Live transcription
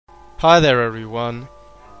Hi there everyone,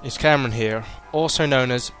 it's Cameron here, also known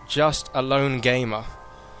as Just a Lone Gamer,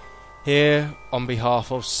 here on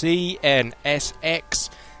behalf of CNSX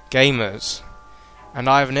Gamers, and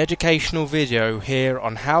I have an educational video here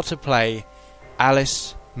on how to play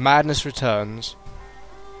Alice Madness Returns.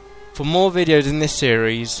 For more videos in this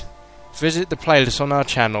series, visit the playlist on our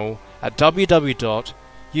channel at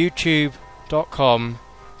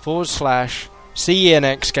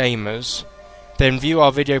www.youtube.com/CNXGamers. Then view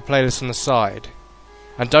our video playlist on the side.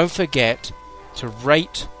 And don't forget to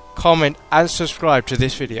rate, comment and subscribe to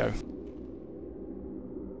this video.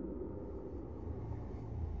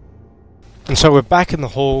 And so we're back in the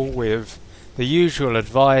hall with the usual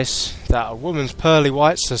advice that a woman's pearly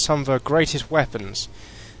whites are some of her greatest weapons,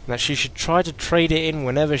 and that she should try to trade it in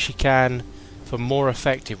whenever she can for more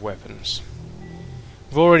effective weapons.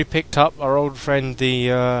 We've already picked up our old friend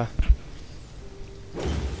the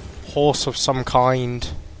horse of some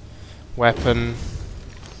kind weapon.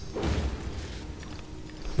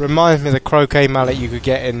 Reminds me of the croquet mallet you could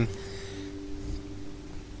get in,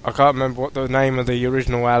 I can't remember what the name of the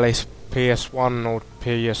original Alice PS1 or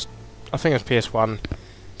PS, I think it was PS1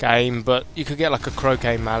 game, but you could get like a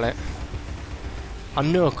croquet mallet. I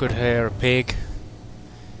knew I could hear a pig.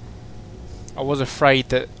 I was afraid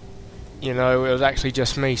that, you know, it was actually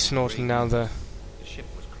just me snorting down the... The ship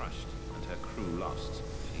was crushed and her crew lost.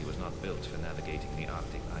 She was not built for navigating the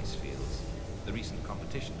Arctic ice fields. The recent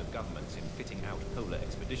competition of governments in fitting out polar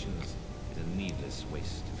expeditions is a needless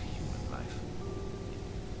waste of human life.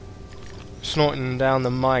 Snorting down the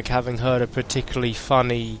mic, having heard a particularly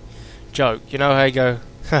funny joke. You know how you go,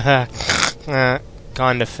 haha,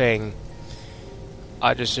 kind of thing.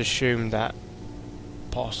 I just assumed that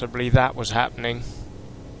possibly that was happening.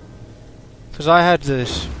 Because I had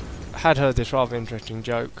heard this rather interesting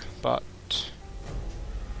joke, but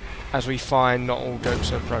as we find, not all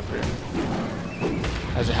jokes are appropriate.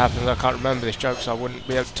 As it happens, I can't remember this joke, so I wouldn't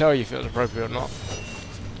be able to tell you if it was appropriate or not.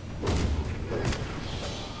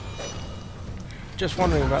 Just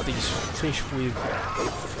wondering about these fish with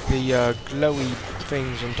the glowy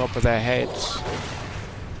things on top of their heads.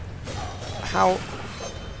 How...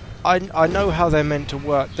 I know how they're meant to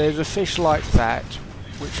work. There's a fish like that,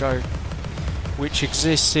 which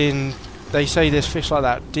exists in... They say there's fish like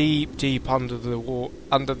that deep, deep under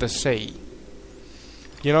the sea.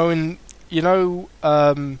 You know,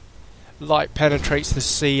 light penetrates the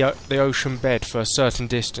sea, the ocean bed for a certain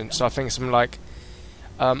distance. So I think something like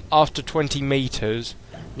after 20 meters,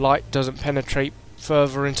 light doesn't penetrate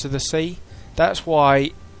further into the sea. That's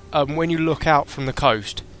why when you look out from the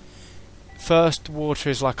coast, first the water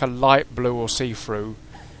is like a light blue or see-through,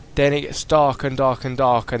 then it gets dark and dark and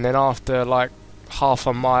dark, and then after like half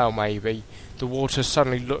a mile maybe, the water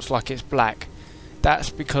suddenly looks like it's black. That's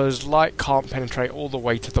because light can't penetrate all the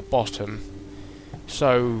way to the bottom,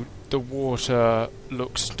 so the water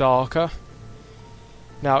looks darker.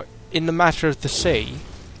 Now, in the matter of the sea,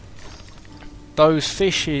 those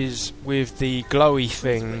fishes with the glowy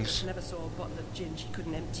things... Never saw a bottle of gin she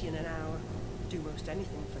couldn't empty in an hour. Do most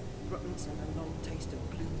anything for threepence and a long taste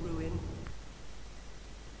of blue ruin.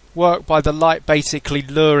 Work by the light basically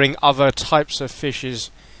luring other types of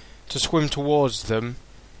fishes to swim towards them,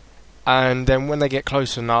 and then when they get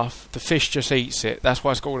close enough, the fish just eats it. That's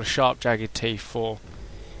why it's got all the sharp, jagged teeth, for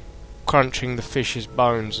crunching the fish's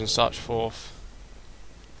bones and such forth.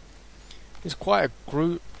 It's quite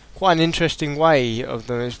an interesting way of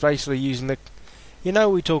them. It's basically using the... You know,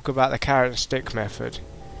 we talk about the carrot and stick method.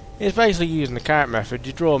 It's basically using the carrot method.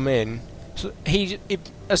 You draw them in. So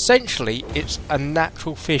essentially, it's a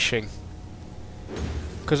natural fishing.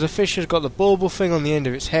 Because the fish has got the bauble thing on the end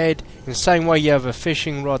of its head. In the same way you have a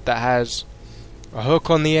fishing rod that has a hook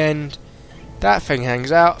on the end. That thing hangs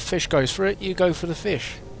out, fish goes for it, you go for the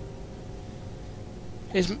fish.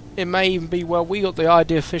 It may even be where we got the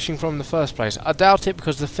idea of fishing from in the first place. I doubt it,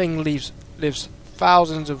 because the thing lives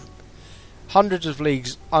hundreds of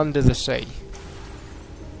leagues under the sea.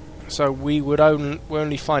 So we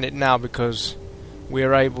only find it now because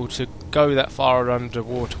we're able to go that far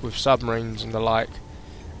underwater with submarines and the like,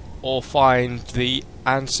 or find the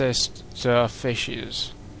ancestor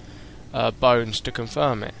fish's bones to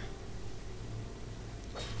confirm it.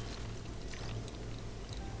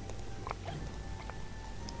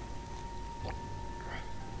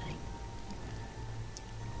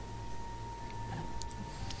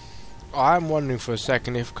 I'm wondering for a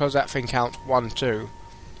second if, because that thing counts 1, 2,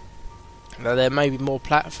 that there may be more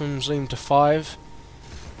platforms leading to 5,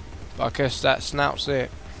 but I guess that snouts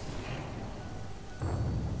it.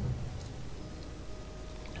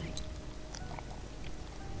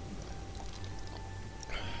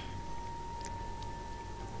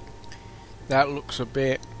 That looks a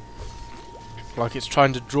bit like it's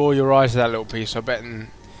trying to draw your eye to that little piece. I bet.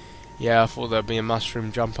 Yeah, I thought there'd be a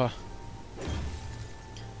mushroom jumper.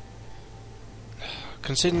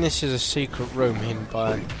 Considering this is a secret room hidden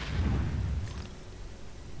by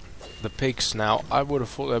the pig snout, I would have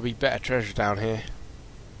thought there'd be better treasure down here.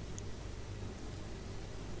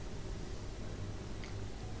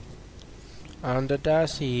 Under the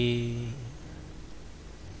sea.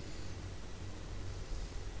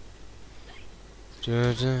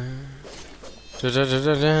 Da -da. Da -da -da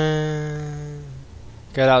 -da -da.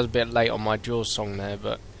 Okay, that was a bit late on my Jaws song there,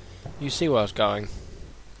 but you see where I was going.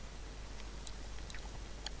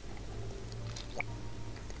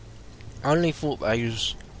 I only thought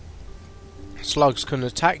those slugs couldn't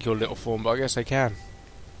attack your little form, but I guess they can.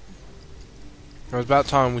 It was about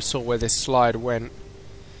time we saw where this slide went.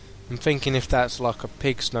 I'm thinking if that's like a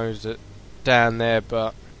pig's nose that down there,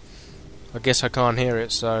 but I guess I can't hear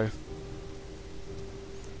it, so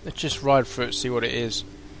let's just ride through it, see what it is.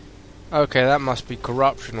 Okay, that must be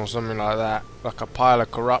corruption or something like that. Like a pile of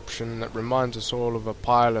corruption that reminds us all of a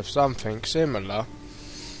pile of something similar,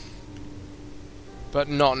 but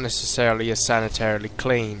not necessarily as sanitarily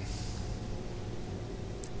clean.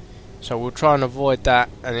 So we'll try and avoid that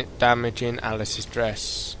and it damaging Alice's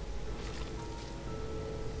dress.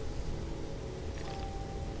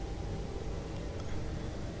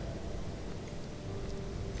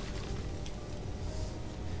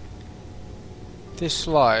 This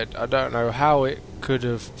slide, I don't know how it could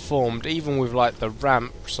have formed, even with like the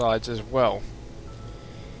ramp sides as well.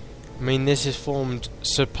 I mean, this is formed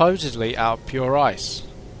supposedly out of pure ice,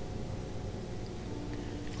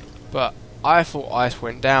 but I thought ice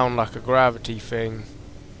went down like a gravity thing,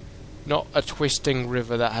 not a twisting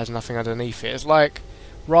river that has nothing underneath it. It's like,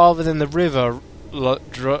 rather than the river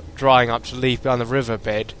drying up to leave behind the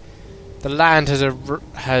riverbed, the land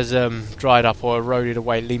has dried up or eroded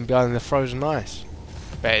away, leaving behind the frozen ice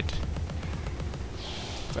bed.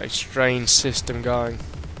 Very strange system going.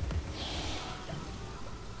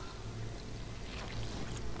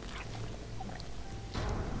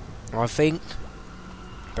 I think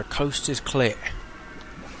the coast is clear.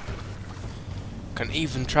 Can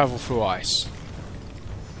even travel through ice.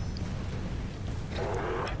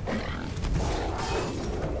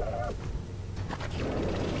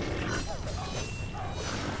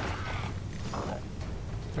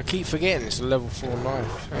 I keep forgetting it's a level 4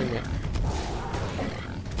 knife, ain't it?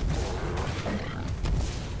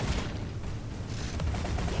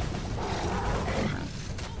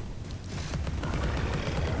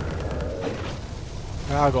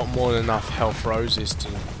 Now I got more than enough health roses to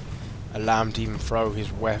allow him to even throw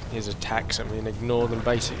his attacks at me and ignore them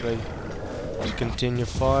basically. Just continue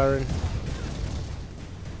firing.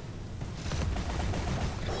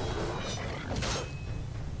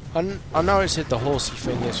 I know it said the horsey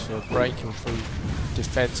thing is for breaking through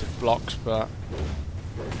defensive blocks, but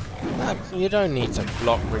you don't need to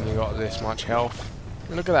block when you got this much health.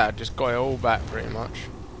 Look at that, just got it all back pretty much.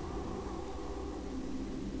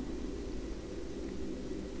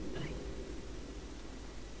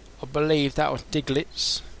 I believe that was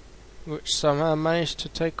Diglets, which somehow managed to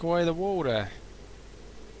take away the wall there.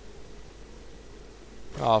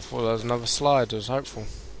 Oh, I thought there was another slide, I was hopeful.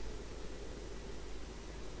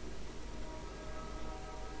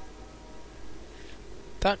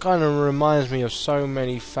 That kind of reminds me of so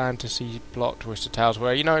many fantasy plot Twisted Tales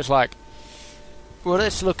where, you know, it's like, well,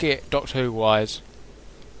 let's look at it Doctor Who wise.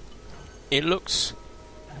 It looks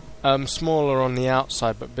smaller on the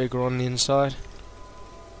outside but bigger on the inside.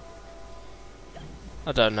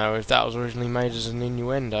 I don't know if that was originally made as an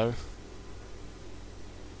innuendo.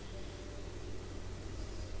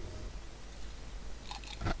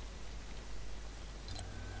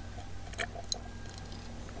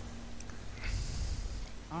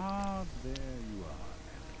 Ah, there you are.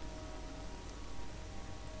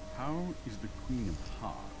 How is the Queen of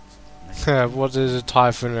Hearts? What does a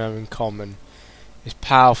typhoon have in common? It's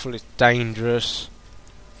powerful, it's dangerous,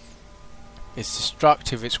 it's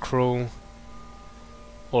destructive, it's cruel.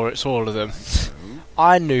 Or it's all of them.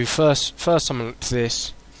 I knew first time I looked at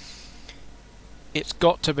this, it's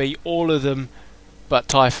got to be all of them, but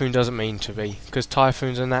typhoon doesn't mean to be, because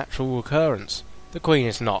typhoon's a natural occurrence. The Queen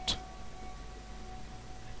is not.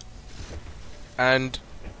 And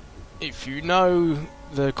if you know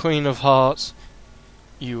the Queen of Hearts,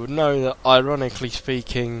 you would know that, ironically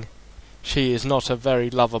speaking, she is not a very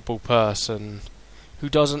lovable person, who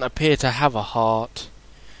doesn't appear to have a heart,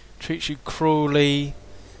 treats you cruelly,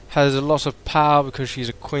 has a lot of power because she's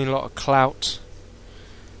a queen, a lot of clout.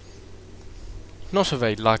 Not a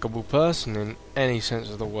very likeable person in any sense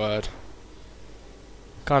of the word.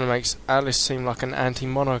 Kind of makes Alice seem like an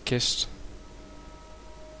anti-monarchist.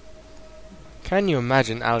 Can you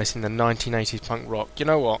imagine Alice in the 1980s punk rock? You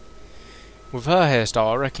know what? With her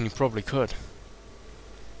hairstyle, I reckon you probably could.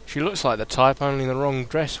 She looks like the type, only in the wrong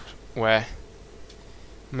dress wear.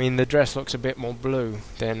 I mean, the dress looks a bit more blue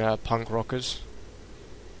than punk rockers.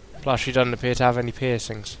 Plus, she doesn't appear to have any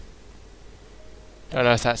piercings. Don't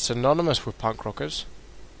know if that's synonymous with punk rockers.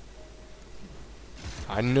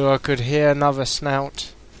 I knew I could hear another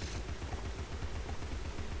snout.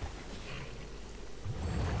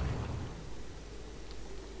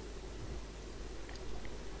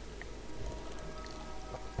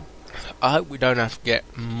 I hope we don't have to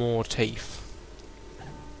get more teeth.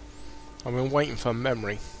 I've been waiting for a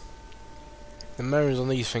memory. The memories on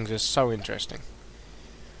these things are so interesting.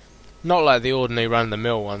 Not like the ordinary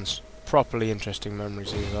run-of-the-mill ones. Properly interesting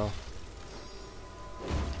memories these are.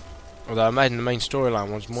 Although I imagine the main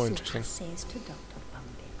storyline one's more interesting. I says to Dr.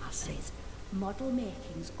 Bumby, I says, model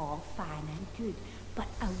making's all fine and good, but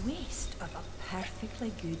a waste of a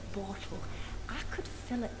perfectly good bottle. I could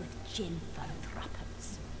fill it with gin for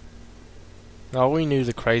threepence. Oh, we knew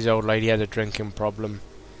the crazy old lady had a drinking problem.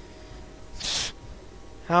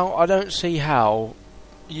 I don't see how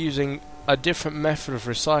using a different method of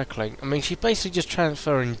recycling. I mean, she's basically just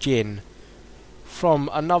transferring gin from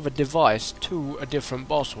another device to a different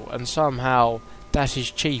bottle, and somehow that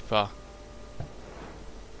is cheaper.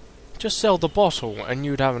 Just sell the bottle and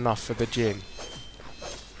you'd have enough for the gin.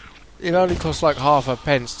 It only costs like half a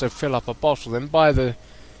pence to fill up a bottle, then buy the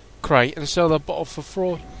crate and sell the bottle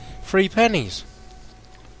for 3 pennies.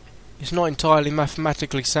 It's not entirely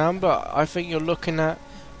mathematically sound, but I think you're looking at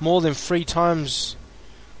more than 3 times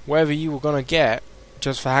whatever you were going to get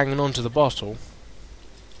just for hanging on to the bottle.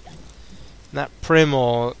 And that prim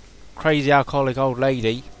or crazy alcoholic old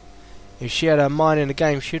lady, if she had her mind in the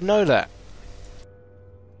game, she'd know that.